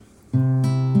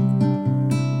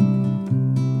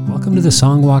Welcome to the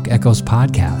Songwalk Echoes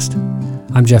Podcast.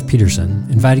 I'm Jeff Peterson,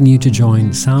 inviting you to join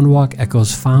Songwalk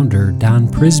Echoes founder Don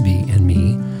Prisby and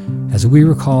me as we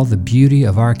recall the beauty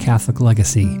of our Catholic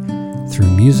legacy through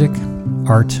music,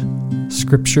 art,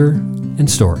 scripture,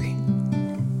 and story.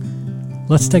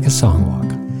 Let's take a song walk.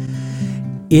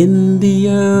 In the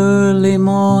early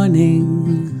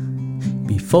morning,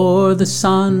 before the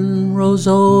sun rose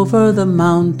over the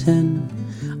mountain,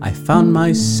 I found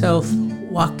myself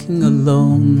walking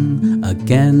alone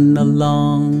again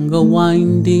along a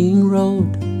winding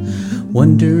road,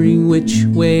 wondering which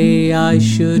way I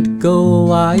should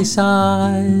go. I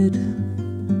sighed,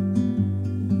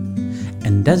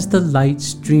 and as the light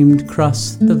streamed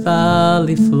across the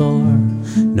valley floor,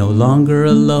 no longer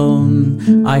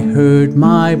alone, I heard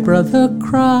my brother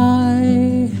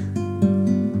cry.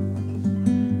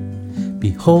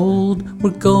 Behold, we're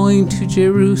going to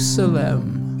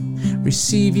Jerusalem.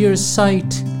 Receive your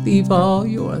sight, leave all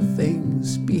your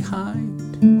things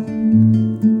behind.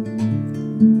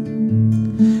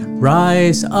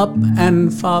 Rise up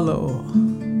and follow,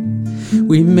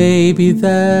 we may be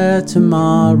there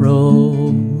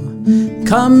tomorrow.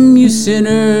 Come, you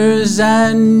sinners,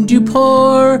 and you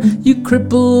poor, you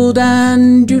crippled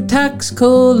and you tax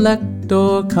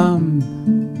collector, come,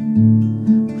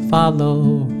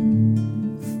 follow,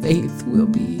 faith will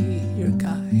be your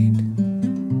guide.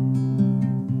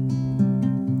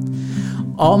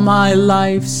 All my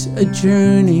life's a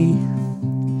journey.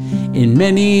 In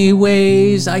many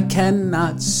ways I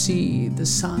cannot see the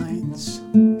signs.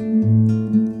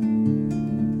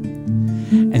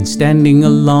 And standing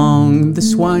along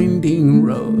this winding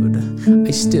road,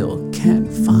 I still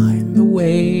can't find the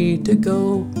way to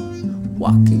go.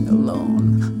 Walking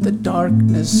alone, the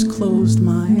darkness closed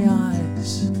my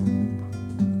eyes.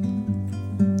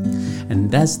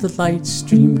 And as the light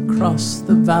streamed across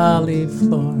the valley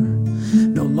floor,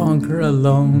 no longer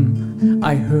alone,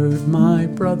 I heard my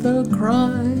brother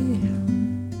cry.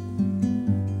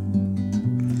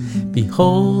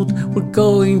 Behold, we're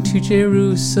going to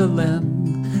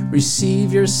Jerusalem.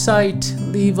 Receive your sight,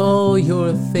 leave all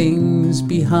your things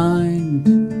behind.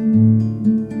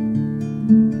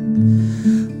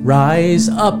 Rise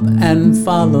up and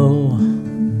follow,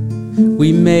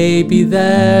 we may be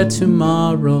there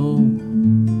tomorrow.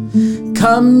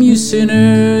 Come, you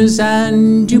sinners,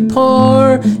 and you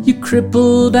poor, you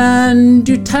crippled and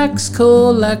you tax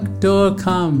collector,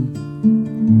 come,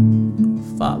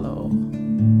 follow,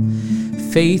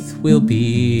 faith will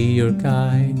be your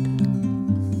guide.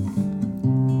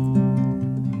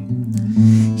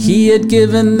 He had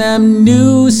given them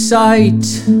new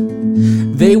sight,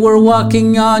 they were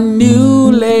walking on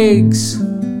new legs.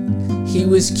 He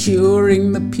was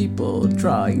curing the people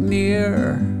drawing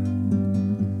near.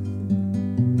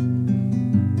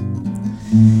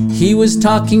 He was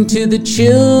talking to the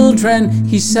children.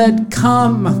 He said,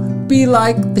 come, be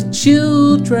like the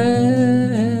children.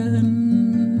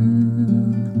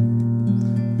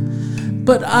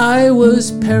 But I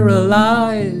was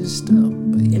paralyzed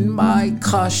in my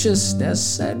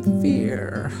cautiousness and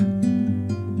fear.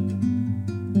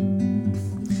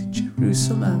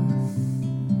 Jerusalem,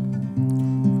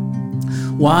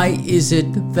 why is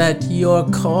it that you're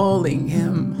calling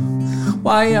him?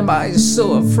 Why am I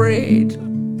so afraid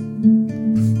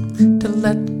to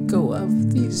let go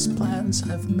of these plans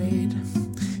I've made?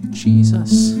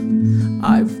 Jesus,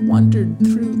 I've wandered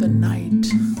through the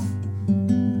night.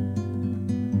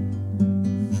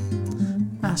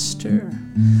 Master,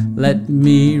 let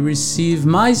me receive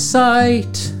my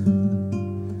sight.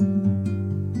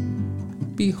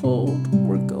 Behold,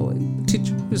 we're going to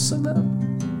Jerusalem.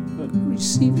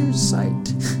 Receive your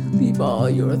sight, leave all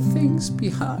your things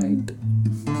behind.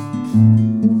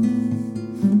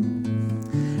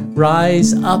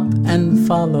 Rise up and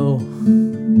follow,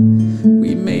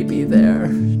 we may be there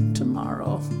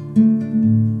tomorrow.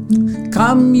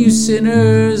 Come, you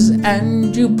sinners,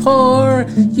 and you poor,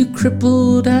 you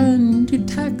crippled and you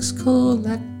tax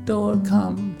collector,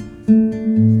 come,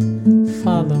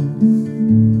 follow,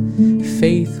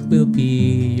 faith will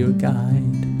be your guide.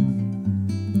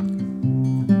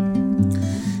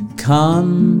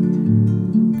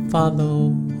 Come,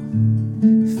 follow,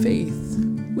 faith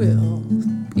will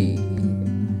be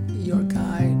your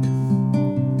guide.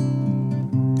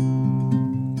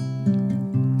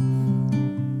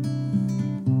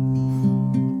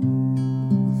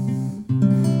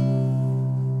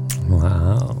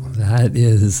 Wow, that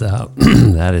is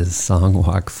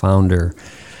Songwalk founder,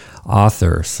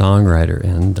 author, songwriter,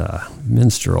 and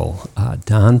minstrel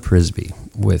Don Prisby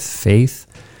with Faith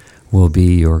Will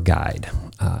Be Your Guide,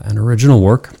 an original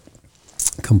work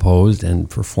composed and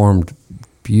performed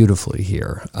beautifully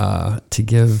here to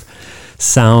give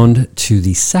sound to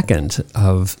the second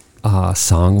of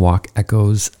Songwalk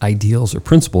Echoes ideals or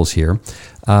principles here,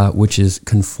 which is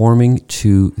conforming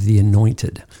to the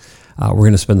anointed. We're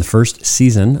going to spend the first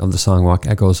season of the Songwalk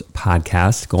Echoes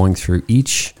podcast going through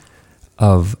each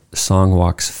of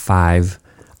Songwalk's 5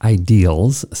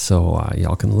 ideals. So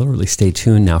y'all can literally stay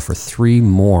tuned now for 3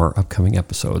 more upcoming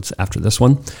episodes after this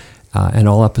one. And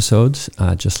all episodes,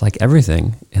 just like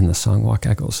everything in the Songwalk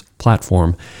Echoes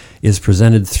platform, is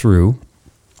presented through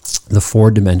the 4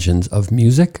 dimensions of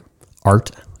music,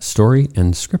 art, story,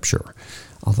 and scripture.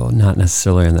 Although not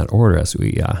necessarily in that order,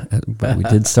 but we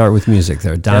did start with music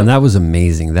there. Don, that was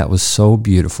amazing. That was so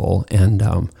beautiful, and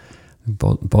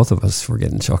both of us were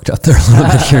getting choked up there a little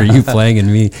bit here. You playing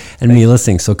and me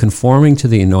listening. So, conforming to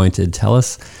the anointed. Tell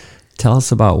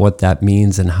us about what that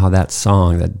means and how that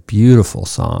song, that beautiful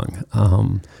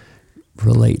song,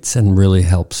 relates and really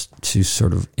helps to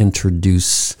sort of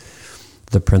introduce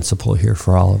the principle here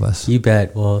for all of us. You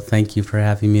bet. Well, thank you for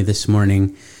having me this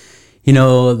morning. You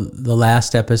know, the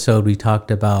last episode we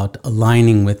talked about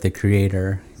aligning with the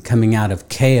Creator, coming out of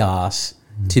chaos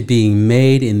to being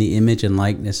made in the image and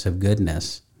likeness of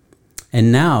goodness.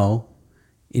 And now,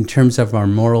 in terms of our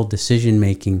moral decision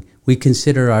making, we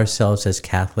consider ourselves as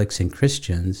Catholics and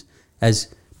Christians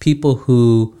as people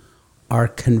who are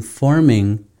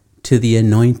conforming to the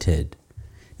anointed.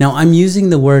 Now, I'm using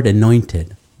the word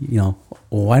anointed. You know,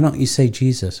 why don't you say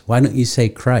Jesus? Why don't you say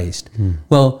Christ?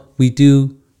 Well, we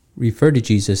do refer to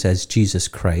Jesus as Jesus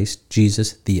Christ,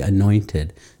 Jesus the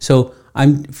anointed. So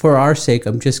for our sake,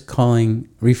 I'm just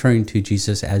referring to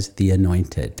Jesus as the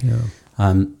anointed.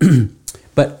 Yeah.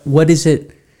 But what is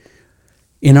it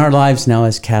in our lives now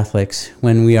as Catholics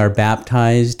when we are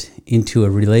baptized into a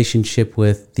relationship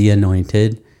with the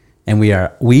anointed, and we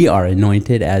are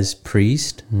anointed as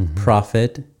priest,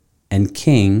 prophet, and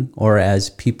king, or as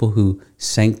people who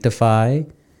sanctify,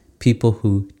 people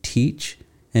who teach,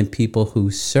 and people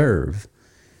who serve.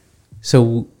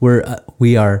 So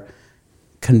we are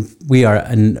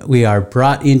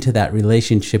brought into that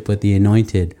relationship with the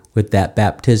anointed with that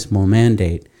baptismal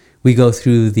mandate. We go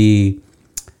through the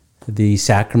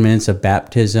sacraments of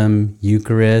baptism,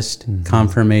 Eucharist,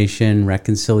 confirmation,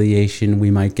 reconciliation.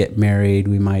 We might get married.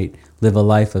 We might live a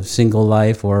life of single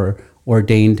life or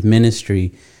ordained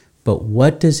ministry. But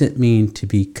what does it mean to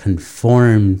be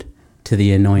conformed to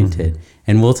the anointed?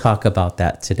 And we'll talk about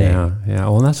that today. Yeah.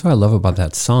 Well, that's what I love about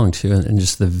that song too, and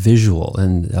just the visual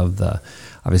and of the,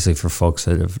 obviously for folks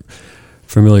that are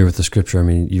familiar with the scripture. I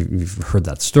mean, you've heard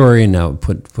that story, and now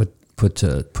put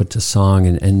to song,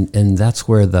 and that's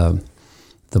where the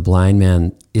blind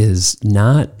man is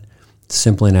not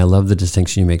simply. And I love the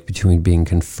distinction you make between being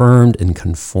confirmed and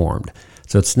conformed.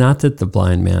 So it's not that the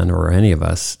blind man or any of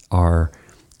us are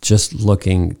just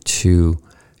looking to,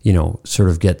 sort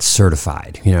of get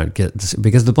certified,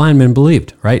 because the blind man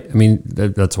believed, right? I mean,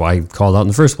 that's why he called out in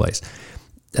the first place.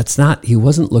 He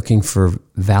wasn't looking for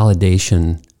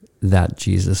validation that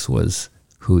Jesus was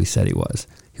who he said he was.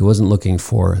 He wasn't looking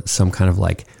for some kind of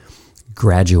like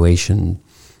graduation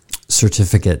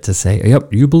certificate to say,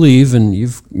 yep, you believe and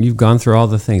you've gone through all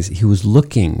the things. He was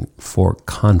looking for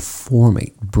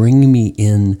conforming, bring me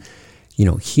in,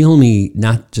 heal me,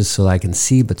 not just so that I can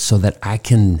see, but so that I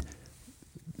can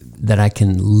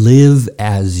live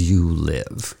as you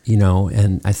live,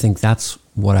 and I think that's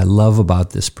what I love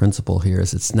about this principle here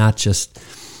is it's not just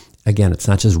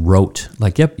rote,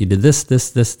 like, yep, you did this.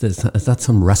 It's not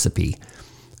some recipe.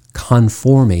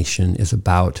 Conformation is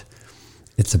about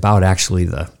actually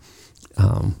the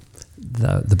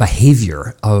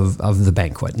behavior of the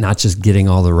banquet, not just getting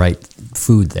all the right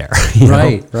food there.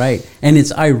 Right. And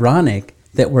it's ironic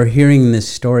that we're hearing this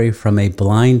story from a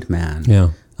blind man. Yeah.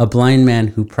 A blind man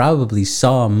who probably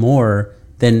saw more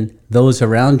than those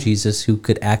around Jesus who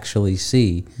could actually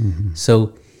see.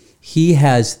 So he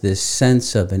has this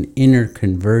sense of an inner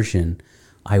conversion.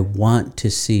 I want to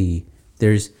see.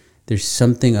 There's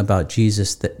something about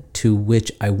Jesus to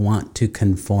which I want to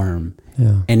conform.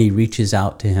 Yeah. And he reaches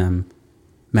out to him,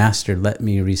 Master, let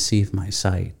me receive my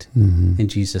sight. And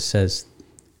Jesus says,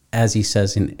 as he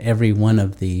says in every one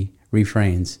of the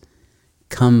refrains,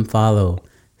 come follow,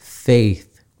 faith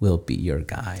will be your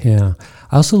guide. Yeah.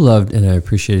 I also loved, and I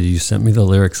appreciated you sent me the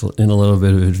lyrics in a little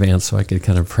bit of advance so I could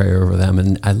kind of pray over them.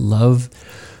 And I love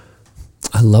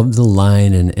the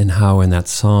line and how in that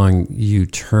song you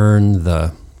turn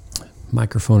the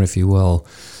microphone, if you will,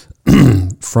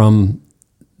 from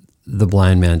the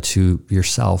blind man to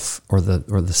yourself or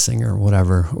the singer,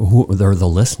 whatever, or the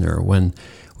listener when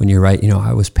you write,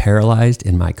 I was paralyzed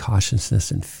in my cautiousness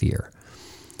and fear.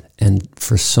 And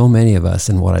for so many of us,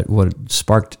 and what it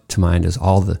sparked to mind is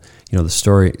all the the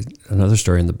story, another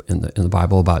story in the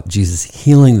Bible about Jesus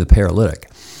healing the paralytic,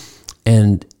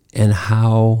 and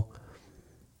how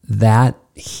that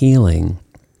healing,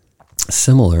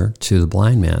 similar to the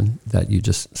blind man that you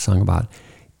just sung about,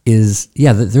 is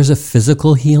there's a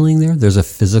physical healing there. There's a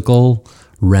physical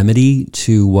remedy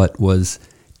to what was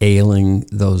ailing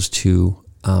those two,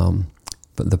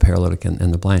 the paralytic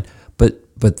and the blind.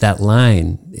 But that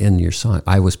line in your song,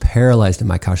 I was paralyzed in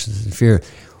my cautiousness and fear,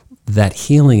 that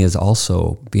healing is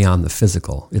also beyond the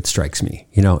physical. It strikes me.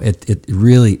 It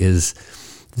really is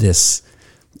this,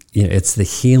 it's the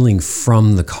healing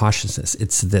from the cautiousness.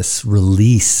 It's this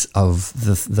release of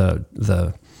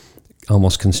the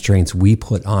almost constraints we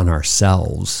put on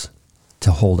ourselves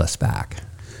to hold us back.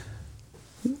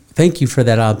 Thank you for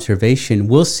that observation.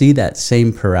 We'll see that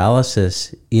same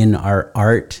paralysis in our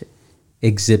art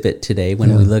exhibit today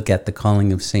when we look at the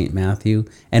calling of St. Matthew,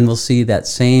 and we'll see that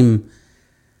same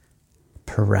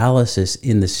paralysis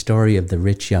in the story of the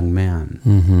rich young man.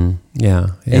 Mm-hmm. Yeah.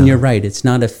 And you're right, it's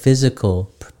not a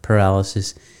physical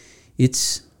paralysis.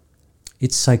 It's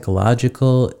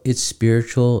psychological, it's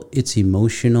spiritual, it's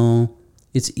emotional,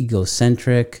 it's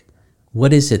egocentric.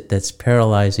 What is it that's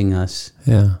paralyzing us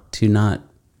to not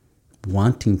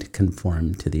wanting to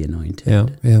conform to the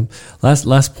anointed? Yeah.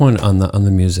 Last point on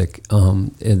the music,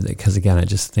 because again, I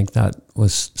just think that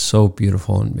was so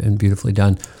beautiful and beautifully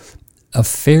done. A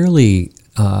fairly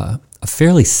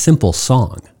simple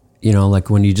song, like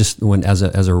when as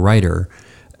a writer,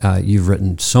 you've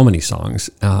written so many songs.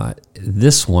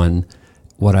 This one,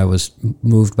 what I was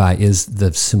moved by is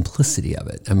the simplicity of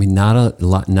it. I mean, not a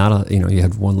lot, you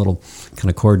had one little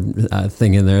kind of chord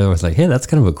thing in there that was like, hey, that's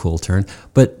kind of a cool turn.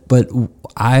 But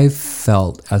I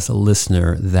felt as a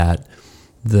listener that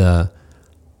the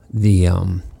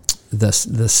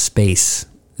space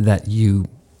that you,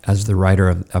 as the writer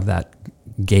of that,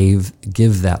 give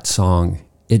that song,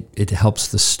 it helps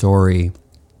the story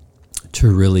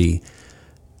to really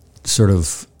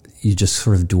you just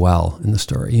sort of dwell in the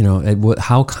story.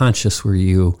 How conscious were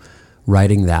you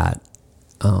writing that,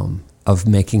 of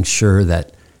making sure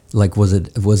that, like, was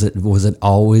it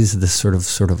always this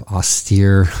sort of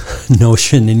austere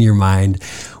notion in your mind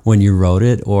when you wrote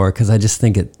it, or because I just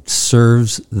think it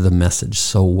serves the message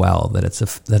so well that it's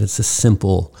a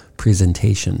simple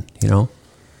presentation.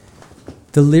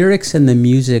 The lyrics and the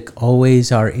music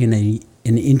always are in an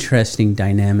interesting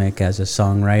dynamic as a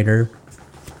songwriter.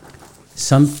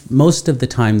 Most of the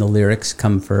time the lyrics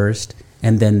come first,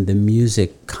 and then the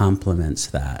music complements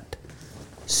that.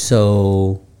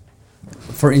 So,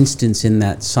 for instance, in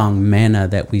that song Manna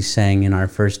that we sang in our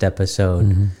first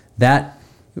episode, that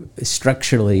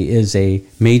structurally is a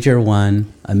major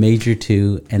 1, a major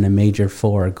 2, and a major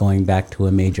 4 going back to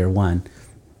a major 1.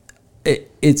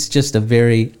 It's just a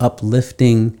very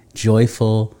uplifting,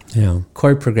 joyful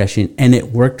chord progression, and it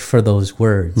worked for those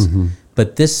words.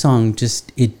 But this song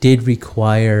it did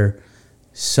require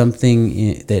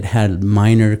something that had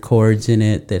minor chords in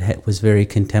it, that was very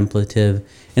contemplative.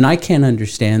 And I can't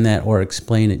understand that or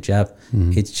explain it, Jeff.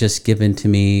 It's just given to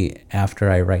me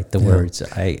after I write the words.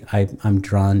 I'm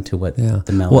drawn to what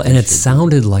the melody. Well, and it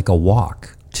sounded like a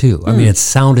walk too. I mean, it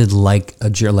sounded like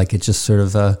like it's just sort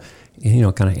of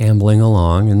kind of ambling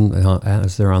along, and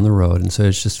as they're on the road. And so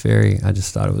it's just I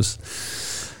just thought it was.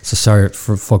 So sorry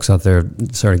for folks out there,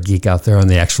 sort of geek out there on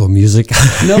the actual music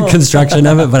construction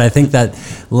of it, but I think that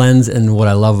lens, and what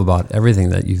I love about everything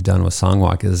that you've done with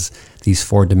Songwalk is these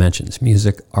 4 dimensions: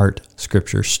 music, art,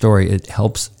 scripture, story. It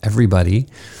helps everybody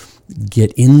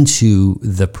get into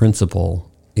the principle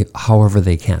however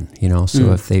they can,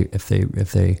 So if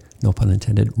they, no pun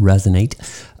intended, resonate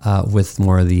with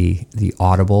more of the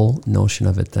audible notion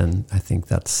of it, then I think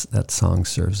that song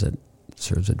serves it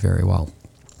very well.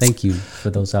 Thank you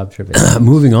for those observations.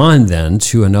 Moving on then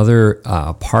to another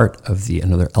part of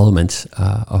another element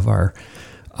of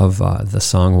the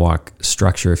Songwalk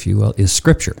structure, if you will, is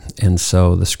scripture. And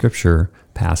so the scripture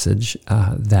passage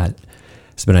that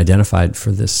has been identified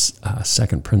for this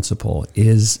second principle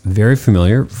is very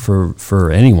familiar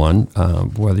for anyone,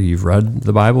 whether you've read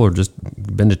the Bible or just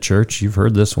been to church. You've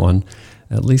heard this one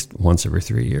at least once every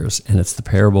 3 years, and it's the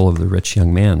parable of the rich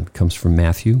young man. It comes from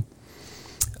Matthew.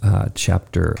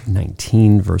 Chapter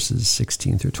 19, verses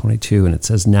 16 through 22, and it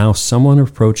says, "Now someone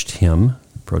approached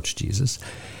Jesus,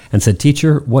 and said,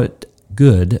 'Teacher, what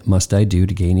good must I do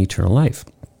to gain eternal life?'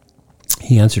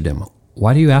 He answered him,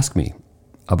 'Why do you ask me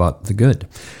about the good?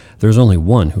 There is only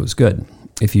one who is good.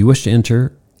 If you wish to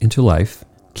enter into life,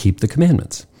 keep the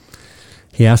commandments.'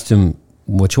 He asked him,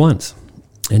 'Which ones?'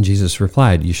 And Jesus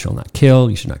replied, 'You shall not kill,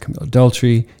 you should not commit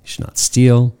adultery, you should not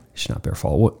steal, should not bear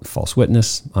false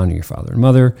witness, honor your father and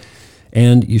mother,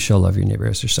 and you shall love your neighbor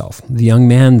as yourself. The young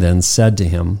man then said to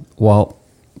him, well,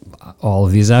 all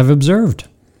of these I've observed.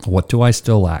 What do I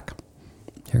still lack?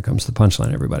 Here comes the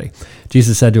punchline, everybody.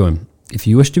 Jesus said to him, if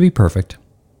you wish to be perfect,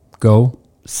 go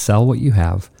sell what you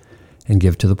have and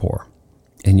give to the poor,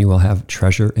 and you will have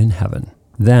treasure in heaven.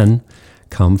 Then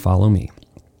come follow me.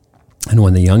 And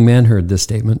when the young man heard this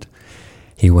statement,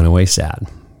 he went away sad,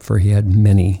 for he had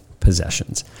many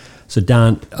possessions. So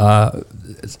Don,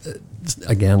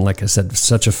 again, like I said,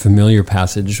 such a familiar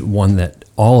passage, one that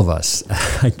all of us,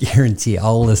 I guarantee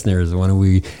all listeners, when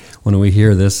we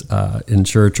hear this in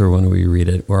church or when we read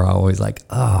it, we're always like,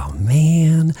 oh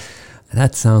man,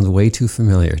 that sounds way too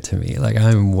familiar to me. Like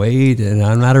and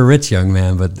I'm not a rich young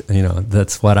man, but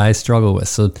that's what I struggle with.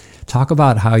 So talk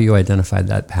about how you identified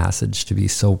that passage to be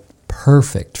so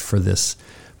perfect for this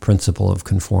principle of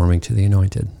conforming to the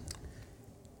anointed.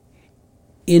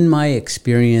 In my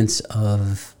experience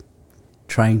of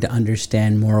trying to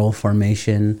understand moral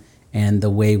formation and the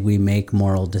way we make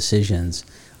moral decisions,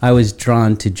 I was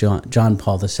drawn to John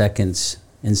Paul II's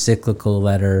encyclical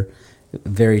letter,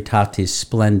 Veritatis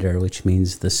Splendor, which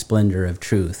means the splendor of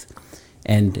truth.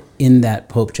 And in that,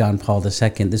 Pope John Paul II,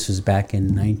 this was back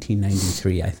in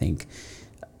 1993, I think,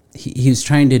 he was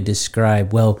trying to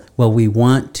describe, well, we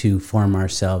want to form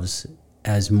ourselves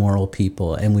as moral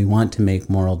people, and we want to make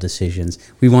moral decisions.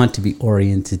 We want to be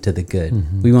oriented to the good.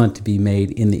 Mm-hmm. We want to be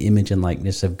made in the image and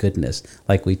likeness of goodness,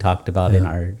 like we talked about in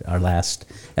our last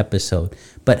episode.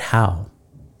 But how?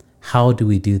 How do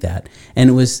we do that? And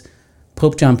it was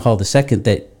Pope John Paul II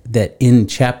that in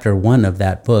chapter 1 of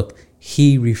that book,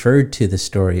 he referred to the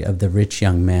story of the rich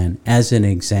young man as an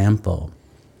example.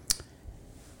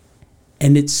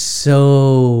 And it's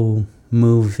so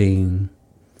moving.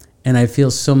 And I feel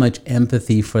so much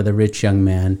empathy for the rich young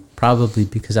man, probably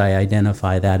because I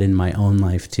identify that in my own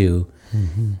life too.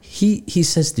 Mm-hmm. He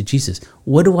says to Jesus,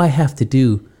 what do I have to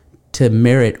do to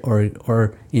merit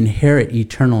or inherit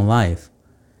eternal life?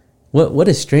 What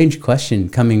a strange question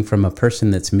coming from a person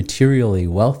that's materially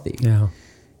wealthy. Yeah.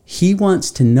 He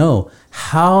wants to know,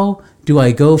 how do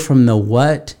I go from the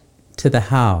what to the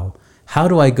how? How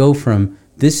do I go from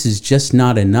this is just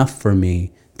not enough for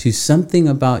me to something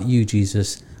about you,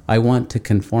 Jesus, I want to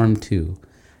conform to?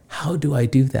 How do I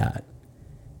do that?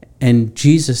 And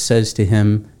Jesus says to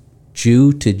him,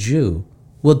 Jew to Jew,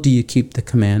 well, do you keep the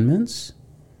commandments?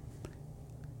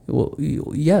 Well,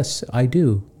 yes, I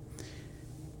do.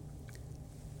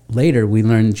 Later, we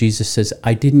learn Jesus says,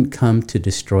 I didn't come to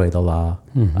destroy the law.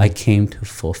 Mm-hmm. I came to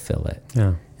fulfill it.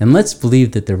 Yeah. And let's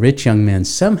believe that the rich young man,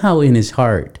 somehow in his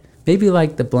heart, maybe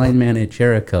like the blind man at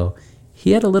Jericho,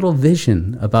 he had a little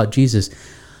vision about Jesus.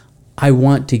 I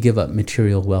want to give up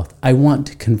material wealth. I want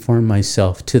to conform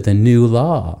myself to the new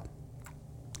law.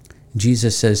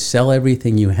 Jesus says, sell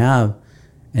everything you have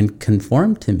and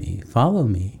conform to me. Follow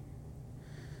me.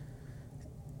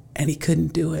 And he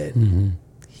couldn't do it. Mm-hmm.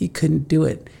 He couldn't do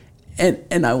it.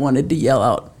 And I wanted to yell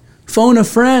out, phone a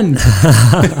friend.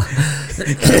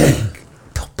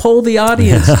 Poll the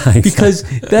audience. Exactly. Because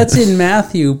that's in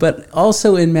Matthew, but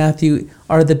also in Matthew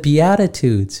are the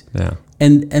Beatitudes. Yeah.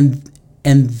 And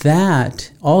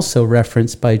that also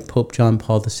referenced by Pope John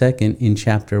Paul II in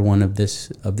chapter 1 of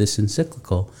this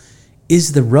encyclical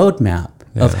is the roadmap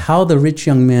of how the rich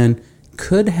young man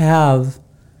could have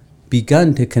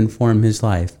begun to conform his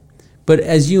life. But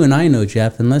as you and I know,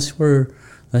 Jeff, unless we're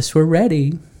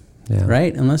ready,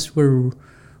 right? Unless we're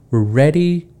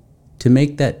ready to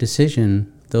make that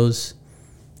decision, those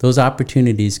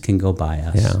opportunities can go by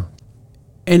us. Yeah.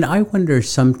 And I wonder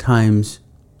sometimes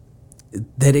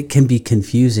that it can be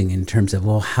confusing in terms of,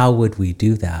 well, how would we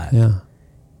do that? Yeah.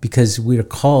 Because we're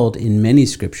called in many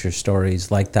scripture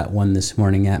stories, like that one this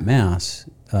morning at Mass,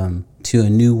 to a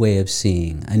new way of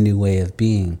seeing, a new way of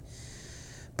being.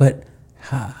 But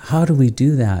how do we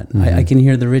do that? Mm-hmm. I can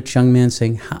hear the rich young man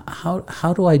saying,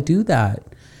 how do I do that?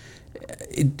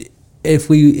 If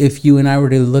you and I were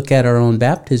to look at our own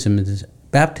baptisms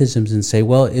and say,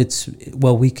 well,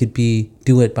 we could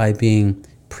do it by being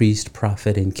priest,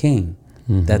 prophet, and king.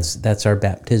 Mm-hmm. That's our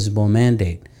baptismal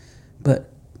mandate.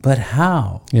 But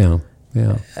how? Yeah.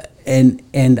 And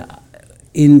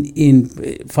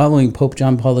in following Pope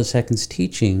John Paul II's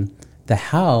teaching, the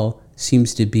how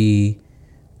seems to be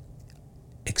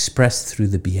expressed through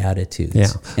the Beatitudes. Yeah.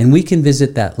 And we can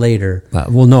visit that later.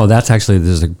 Well, no,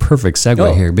 there's a perfect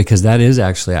segue here, because that is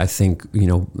actually, I think,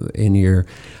 in your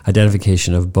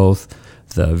identification of both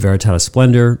the Veritatis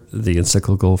Splendor, the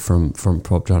encyclical from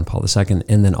Pope John Paul II,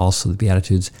 and then also the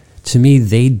Beatitudes, to me,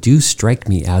 they do strike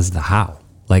me as the how.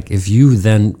 Like if you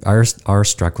then are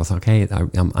struck with, okay,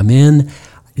 I'm in,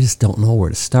 I just don't know where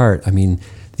to start. I mean,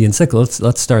 the encyclical,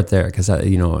 let's start there, because,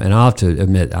 and I'll have to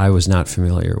admit, I was not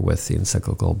familiar with the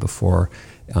encyclical before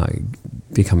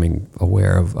becoming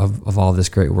aware of all this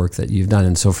great work that you've done.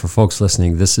 And so for folks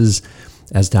listening, this is,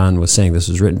 as Don was saying, this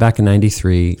was written back in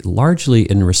 93, largely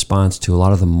in response to a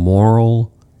lot of the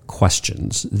moral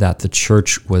questions that the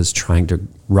church was trying to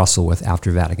wrestle with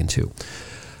after Vatican II.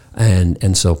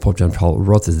 And so Pope John Paul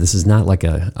wrote this. This is not like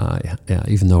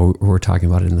even though we're talking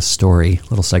about it in the story,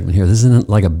 little segment here, this isn't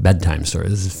like a bedtime story.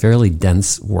 This is fairly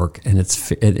dense work, and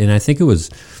I think it was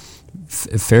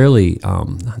fairly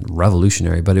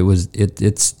revolutionary, but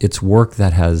it's work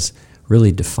that has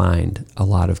really defined a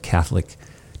lot of Catholic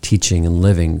teaching and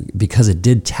living, because it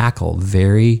did tackle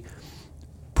very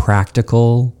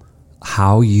practical,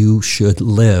 how you should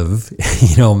live,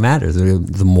 matters,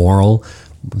 the moral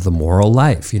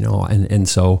life, and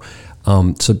so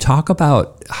talk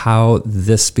about how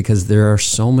this, because there are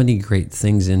so many great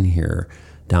things in here,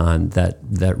 Don, that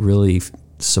really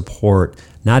support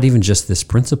not even just this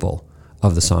principle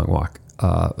of the Songwalk,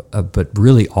 but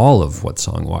really all of what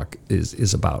Songwalk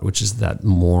is about, which is that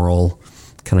moral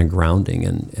kind of grounding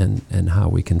and how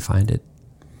we can find it.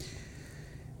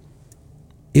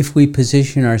 If we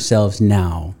position ourselves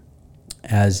now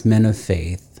as men of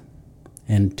faith,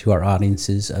 and to our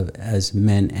audiences as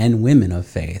men and women of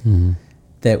faith,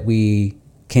 that we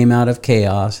came out of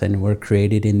chaos and were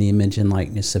created in the image and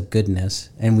likeness of goodness,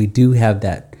 and we do have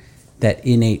that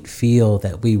innate feel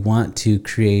that we want to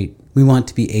create, we want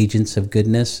to be agents of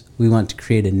goodness, we want to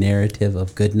create a narrative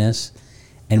of goodness,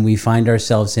 and we find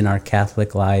ourselves in our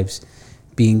Catholic lives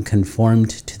being conformed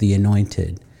to the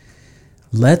anointed.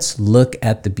 Let's look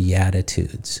at the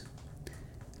Beatitudes.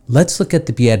 Let's look at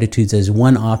the Beatitudes, as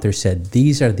one author said,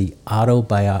 this is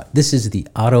the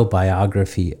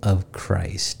autobiography of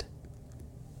Christ.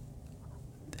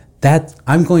 That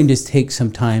I'm going to take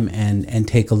some time and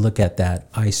take a look at that,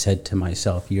 I said to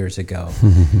myself years ago,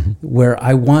 where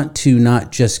I want to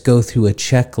not just go through a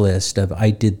checklist of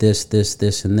I did this,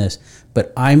 and this,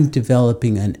 but I'm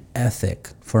developing an ethic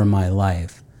for my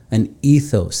life, an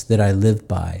ethos that I live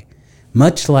by.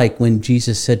 Much like when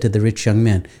Jesus said to the rich young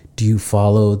man, do you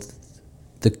follow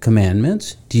the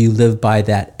commandments? Do you live by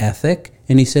that ethic?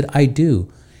 And he said, I do.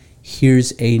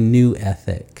 Here's a new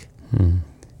ethic.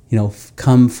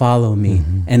 Come follow me.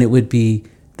 And it would be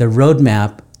the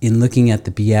roadmap in looking at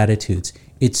the Beatitudes.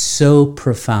 It's so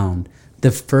profound.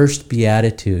 The first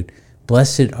Beatitude,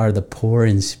 blessed are the poor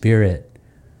in spirit.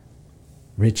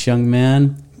 Rich young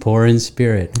man, poor in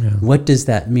spirit. Yeah. What does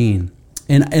that mean?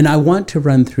 And I want to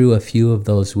run through a few of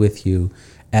those with you,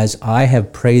 as I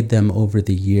have prayed them over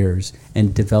the years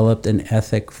and developed an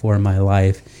ethic for my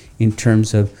life in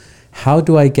terms of how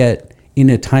do I get, in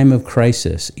a time of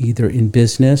crisis, either in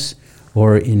business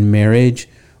or in marriage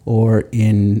or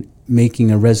in making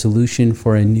a resolution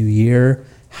for a new year,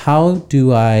 how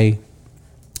do I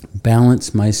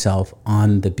balance myself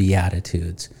on the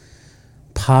Beatitudes?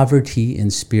 Poverty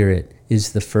in spirit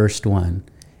is the first one.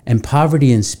 And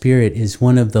poverty in spirit is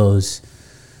one of those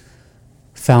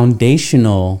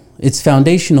it's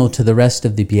foundational to the rest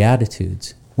of the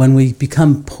Beatitudes. When we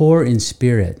become poor in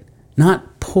spirit,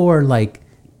 not poor like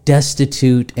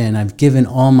destitute and I've given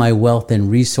all my wealth and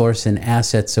resource and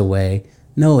assets away.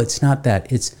 No, it's not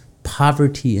that. It's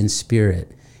poverty in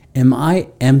spirit. Am I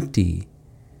empty?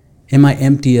 Am I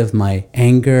empty of my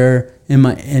anger? Am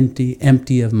I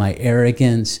empty of my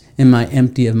arrogance? Am I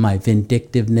empty of my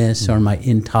vindictiveness or my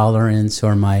intolerance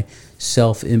or my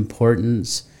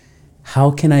self-importance?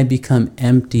 How can I become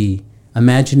empty?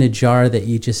 Imagine a jar that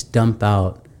you just dump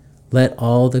out. Let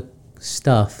all the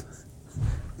stuff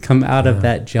come out of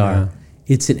that jar. Yeah.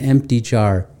 It's an empty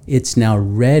jar. It's now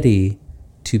ready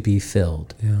to be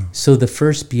filled. Yeah. So the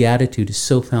first Beatitude is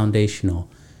so foundational.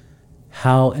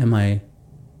 How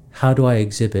do I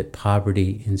exhibit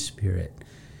poverty in spirit?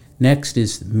 Next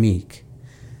is meek.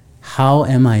 How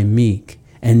am I meek?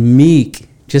 And meek,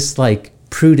 just like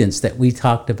prudence that we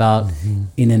talked about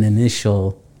in an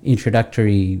initial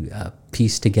introductory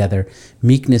piece together,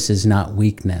 meekness is not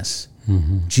weakness.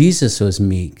 Jesus was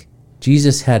meek.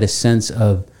 Jesus had a sense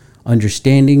of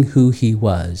understanding who he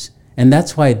was. And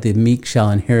that's why the meek shall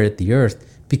inherit the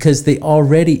earth, because they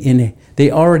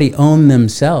already own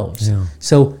themselves. Yeah.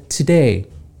 So today,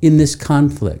 in this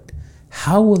conflict,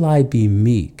 how will I be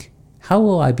meek? How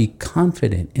will I be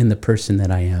confident in the person that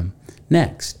I am?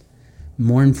 Next,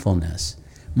 mournfulness.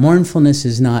 Mournfulness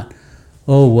is not,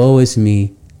 oh, woe is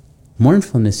me.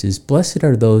 Mournfulness is, blessed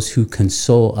are those who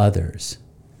console others.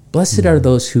 Blessed are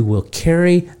those who will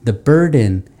carry the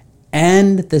burden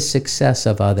and the success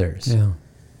of others. Yeah.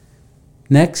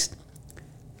 Next,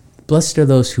 Blessed are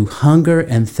those who hunger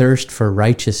and thirst for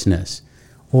righteousness.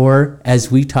 Or,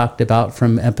 as we talked about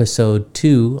from episode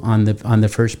 2 on the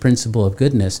first principle of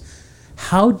goodness,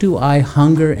 how do I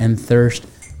hunger and thirst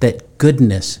that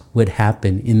goodness would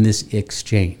happen in this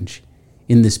exchange,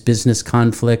 in this business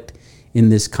conflict, in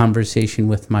this conversation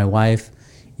with my wife,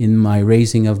 in my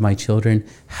raising of my children?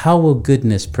 How will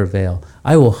goodness prevail?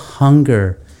 I will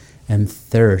hunger and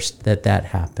thirst that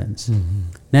happens.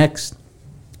 Next,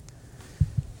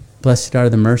 blessed are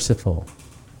the merciful.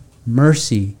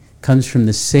 Mercy comes from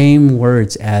the same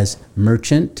words as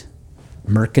merchant,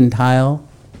 mercantile.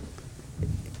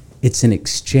 It's an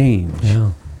exchange.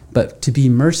 Yeah. But to be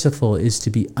merciful is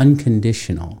to be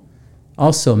unconditional.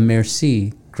 Also,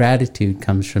 merci, gratitude,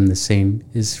 comes from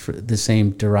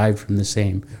derived from the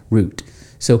same root.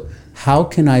 So how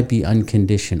can I be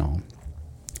unconditional?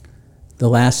 The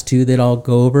last two that I'll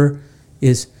go over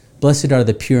is, blessed are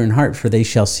the pure in heart, for they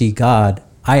shall see God.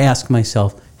 I ask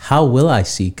myself, how will I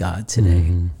see God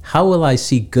today? How will I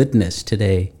see goodness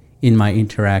today in my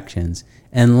interactions?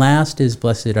 And last is,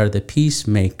 blessed are the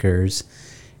peacemakers.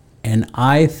 And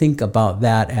I think about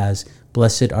that as,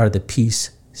 blessed are the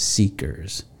peace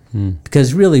seekers.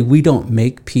 Because really, we don't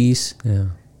make peace. Yeah.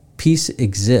 Peace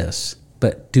exists,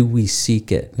 but do we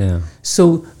seek it? Yeah.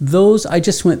 So I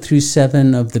just went through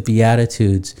 7 of the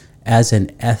Beatitudes as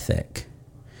an ethic.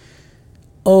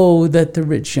 Oh, that the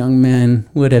rich young man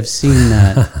would have seen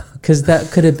that, because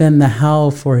that could have been the how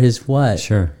for his what.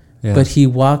 Sure. Yeah. But he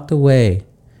walked away.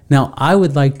 Now, I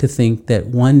would like to think that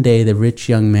one day the rich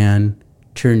young man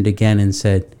turned again and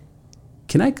said,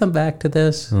 can I come back to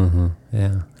this?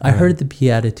 Yeah. I heard the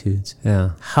Beatitudes.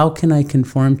 Yeah. How can I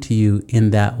conform to you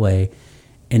in that way?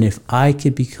 And if I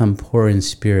could become poor in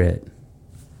spirit,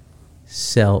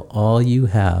 sell all you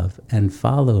have and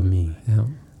follow me. Yeah.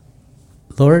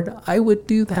 Lord, I would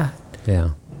do that.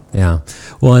 Yeah. Yeah.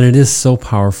 Well, and it is so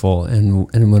powerful. And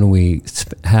when we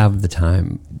have the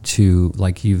time to,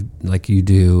 like you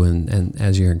do, and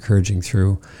as you're encouraging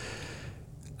through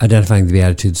identifying the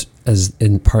Beatitudes as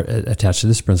in part attached to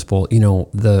this principle,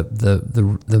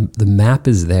 the map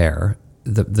is there,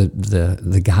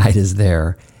 the guide is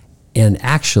there, and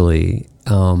actually,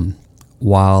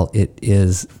 while it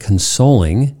is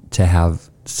consoling to have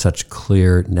such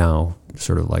clear now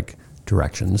sort of like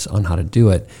directions on how to do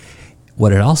it,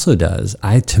 what it also does,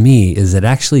 to me, is it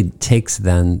actually takes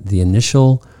then the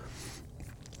initial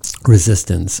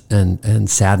resistance and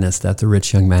sadness that the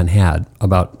rich young man had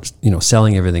about,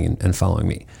 selling everything and following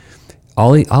me.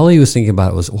 All he was thinking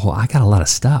about was, well, I got a lot of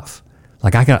stuff.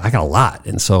 Like I got a lot.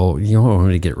 And so, I want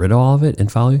me to get rid of all of it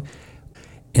and follow you.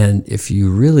 And if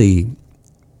you really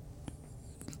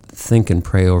think and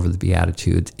pray over the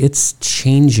Beatitudes, it's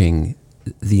changing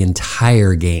the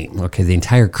entire game, the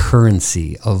entire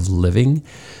currency of living.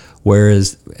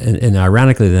 Whereas, and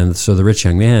ironically then, so the rich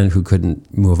young man who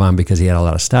couldn't move on because he had a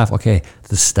lot of stuff,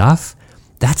 the stuff,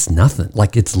 that's nothing.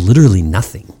 Like, it's literally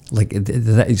nothing.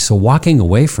 So walking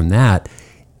away from that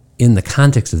in the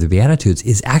context of the Beatitudes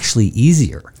is actually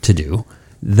easier to do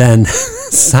than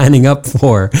signing up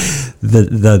for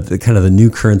the kind of the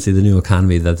new currency, the new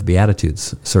economy that the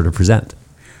Beatitudes sort of present.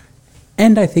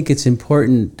 And I think it's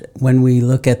important when we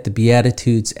look at the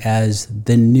Beatitudes as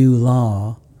the new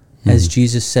law, as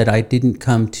Jesus said, I didn't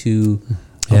come to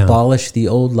abolish the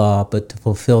old law, but to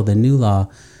fulfill the new law.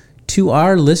 To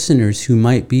our listeners who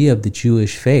might be of the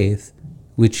Jewish faith,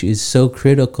 which is so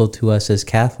critical to us as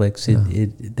Catholics,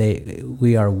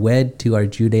 we are wed to our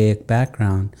Judaic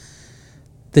background.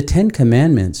 The 10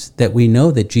 Commandments that we know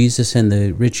that Jesus and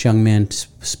the rich young man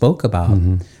spoke about,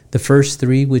 the first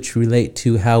 3 which relate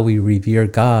to how we revere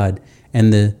God,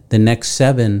 and the next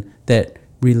 7 that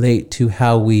relate to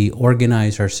how we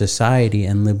organize our society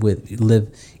and live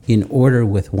in order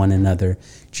with one another.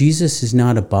 Jesus is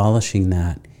not abolishing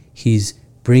that. He's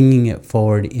bringing it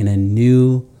forward in a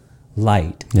new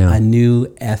light, a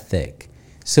new ethic.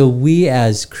 So we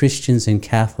as Christians and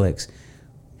Catholics,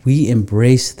 we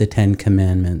embrace the 10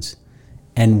 Commandments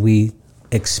and we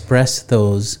express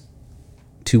those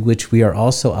to which we are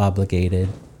also obligated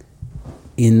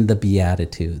in the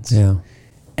Beatitudes. Yeah.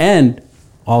 And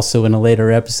also in a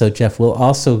later episode, Jeff,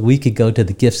 we could go to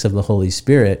the gifts of the Holy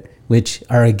Spirit, which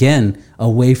are again a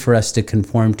way for us to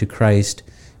conform to Christ,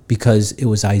 because it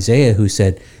was Isaiah who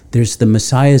said, there's the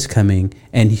Messiah's coming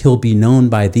and he'll be known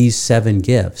by these 7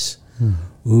 gifts.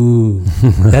 Ooh,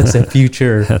 that's a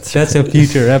future a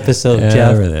future episode,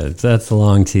 Jeff. That's a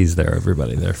long tease there,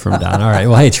 everybody there from Don. All right.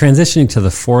 Well, hey, transitioning to the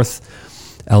 4th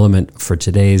element for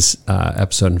today's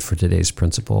episode and for today's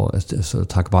principle is to sort of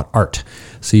talk about art.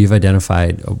 So you've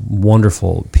identified a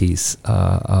wonderful piece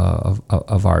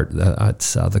of art.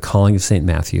 It's The Calling of St.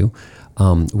 Matthew,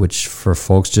 which for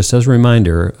folks, just as a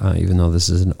reminder, even though this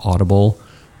is an audible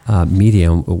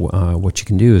medium, what you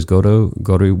can do is go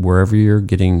to wherever you're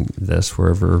getting this,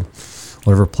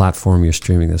 whatever platform you're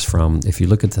streaming this from. If you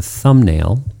look at the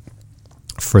thumbnail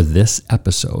for this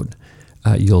episode,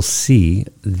 you'll see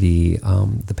the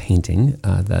painting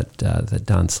that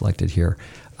Don selected here,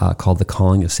 called The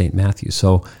Calling of St. Matthew.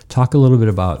 So talk a little bit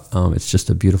about, it's just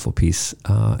a beautiful piece,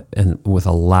 and with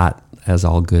a lot, as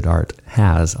all good art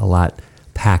has, a lot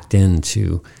packed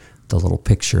into the little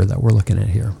picture that we're looking at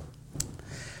here.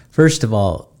 First of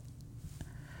all,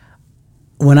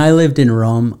 when I lived in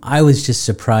Rome, I was just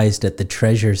surprised at the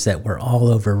treasures that were all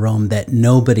over Rome that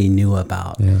nobody knew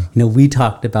about. Yeah. We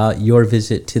talked about your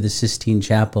visit to the Sistine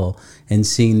Chapel and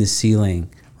seeing the ceiling,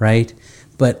 right?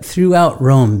 But throughout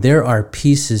Rome, there are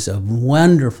pieces of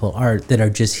wonderful art that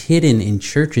are just hidden in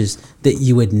churches that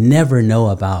you would never know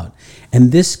about.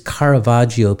 And this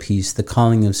Caravaggio piece, The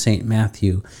Calling of St.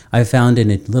 Matthew, I found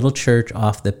in a little church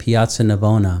off the Piazza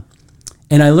Navona.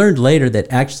 And I learned later that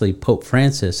actually Pope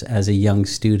Francis, as a young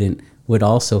student, would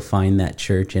also find that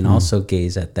church and also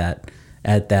gaze at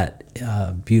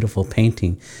that beautiful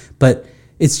painting. But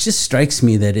it just strikes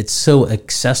me that it's so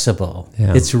accessible.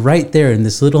 Yeah. It's right there in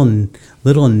this little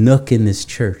nook in this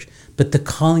church. But the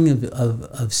calling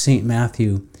of St.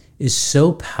 Matthew is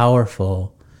so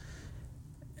powerful,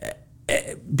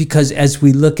 because as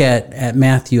we look at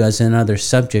Matthew as another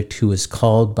subject who was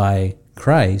called by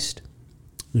Christ,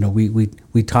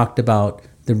 we talked about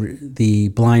the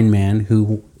blind man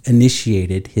who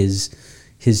initiated his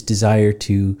desire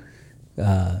to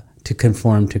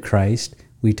conform to Christ.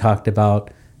 We talked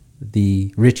about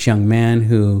the rich young man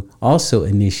who also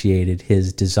initiated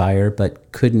his desire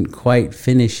but couldn't quite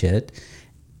finish it.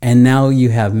 And now you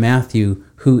have Matthew,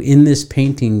 who in this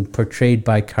painting portrayed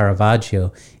by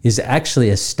Caravaggio is actually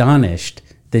astonished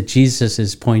that Jesus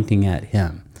is pointing at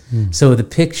him. So the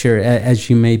picture, as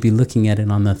you may be looking at it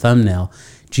on the thumbnail,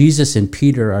 Jesus and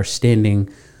Peter are standing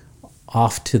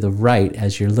off to the right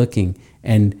as you're looking,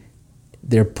 and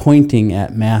they're pointing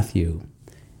at Matthew.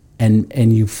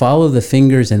 And you follow the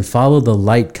fingers and follow the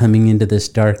light coming into this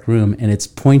dark room, and it's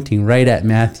pointing right at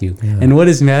Matthew. Yeah. And what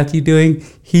is Matthew doing?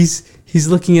 He's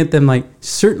looking at them like,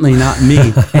 certainly not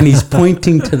me. And he's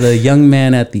pointing to the young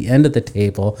man at the end of the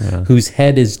table, whose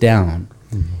head is down.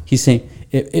 Mm-hmm. He's saying,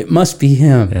 it must be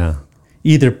him. Yeah.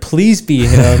 Either please be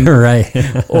him, right,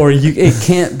 or it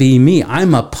can't be me.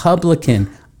 I'm a publican.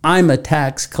 I'm a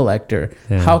tax collector.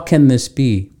 Yeah. How can this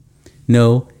be?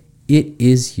 No, it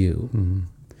is you. Mm-hmm.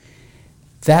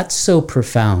 That's so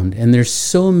profound, and there's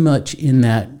so much in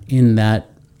that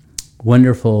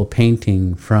wonderful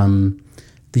painting, from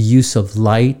the use of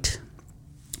light,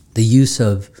 the use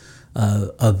of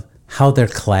how they're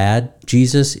clad.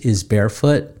 Jesus is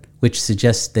barefoot, which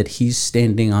suggests that he's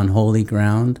standing on holy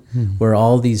ground, where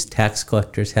all these tax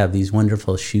collectors have these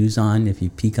wonderful shoes on if you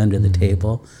peek under the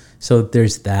table. So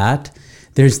there's that.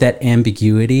 There's that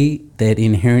ambiguity, that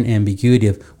inherent ambiguity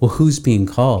of, well, who's being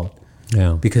called?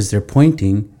 Yeah. Because they're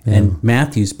pointing, and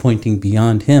Matthew's pointing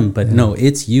beyond him, but no,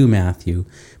 it's you, Matthew.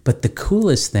 But the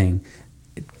coolest thing,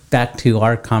 back to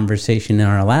our conversation in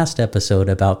our last episode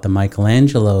about the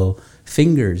Michelangelo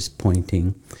fingers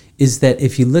pointing, is that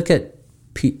if you look at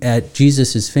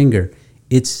Jesus's finger,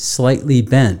 it's slightly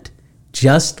bent,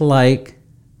 just like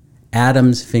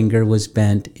Adam's finger was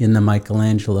bent in the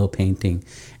Michelangelo painting.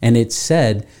 And it's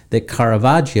said that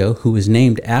Caravaggio, who was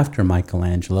named after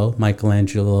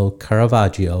Michelangelo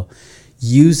Caravaggio,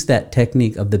 used that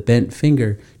technique of the bent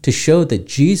finger to show that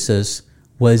Jesus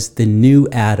was the new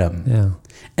Adam. Yeah.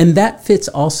 And that fits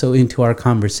also into our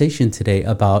conversation today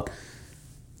about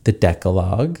the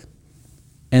Decalogue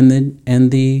and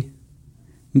the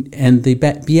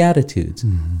Beatitudes,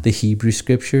 the Hebrew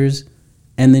Scriptures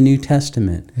and the New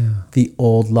Testament, the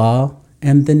Old Law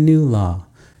and the New Law.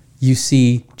 You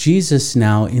see, Jesus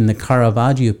now in the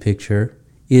Caravaggio picture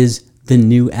is the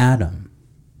new Adam.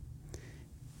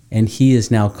 And he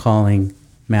is now calling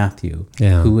Matthew,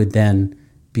 who would then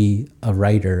be a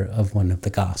writer of one of the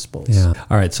Gospels. Yeah.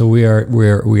 All right. So we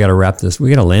got to wrap this. We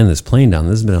got to land this plane down.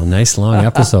 This has been a nice long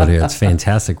episode here. It's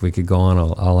fantastic. We could go on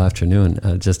all afternoon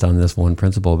just on this one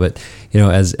principle. But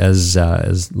as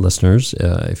listeners,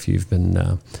 if you've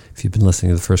been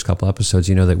listening to the first couple episodes,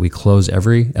 you know that we close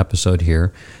every episode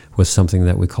here with something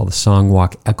that we call the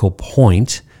Songwalk Echo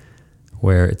Point,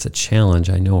 where it's a challenge,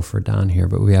 I know, for Don here,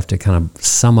 but we have to kind of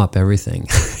sum up everything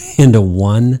into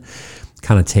one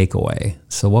kind of takeaway.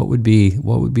 So what would be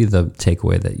the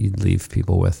takeaway that you'd leave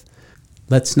people with?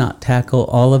 Let's not tackle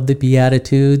all of the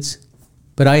Beatitudes,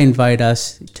 but I invite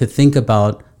us to think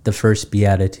about the first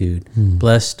Beatitude.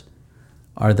 Blessed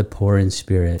are the poor in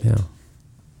spirit. Yeah.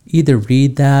 Either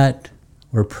read that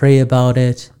or pray about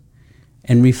it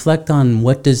and reflect on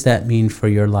what does that mean for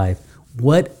your life.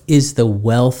 What is the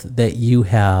wealth that you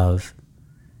have,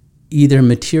 either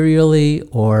materially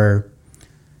or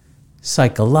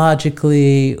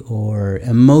psychologically or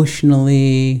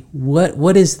emotionally?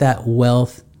 What is that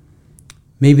wealth?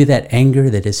 Maybe that anger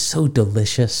that is so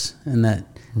delicious, and that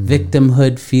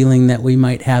victimhood feeling that we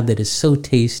might have that is so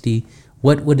tasty.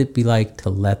 What would it be like to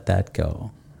let that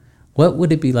go? What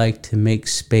would it be like to make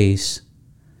space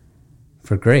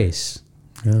for grace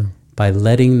by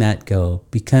letting that go,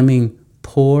 becoming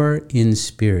poor in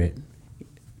spirit,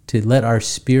 to let our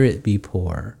spirit be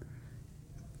poor?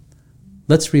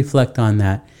 Let's reflect on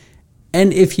that.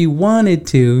 And if you wanted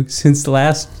to, since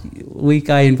last week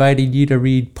I invited you to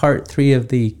read part 3 of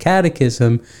the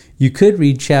Catechism, you could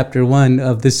read chapter 1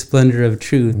 of The Splendor of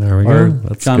Truth. There we or go.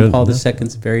 That's John good. Paul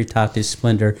II's Veritatis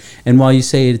Splendor. And while you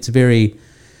say it's very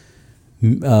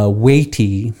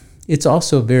weighty, it's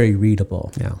also very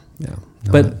readable. Yeah. No,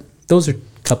 But those are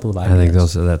a couple of ideas. I think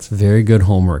that's very good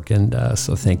homework. And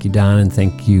so thank you, Don, and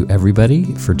thank you,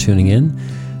 everybody, for tuning in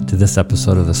to this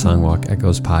episode of the Songwalk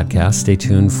Echoes podcast. Stay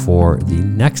tuned for the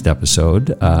next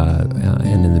episode.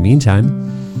 And in the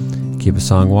meantime, keep a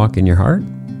song walk in your heart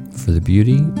for the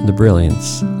beauty and the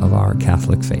brilliance of our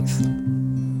Catholic faith.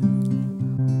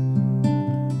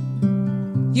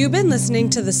 You've been listening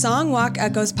to the Songwalk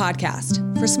Echoes podcast.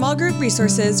 For small group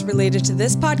resources related to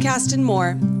this podcast and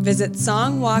more, visit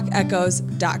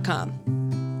songwalkechoes.com.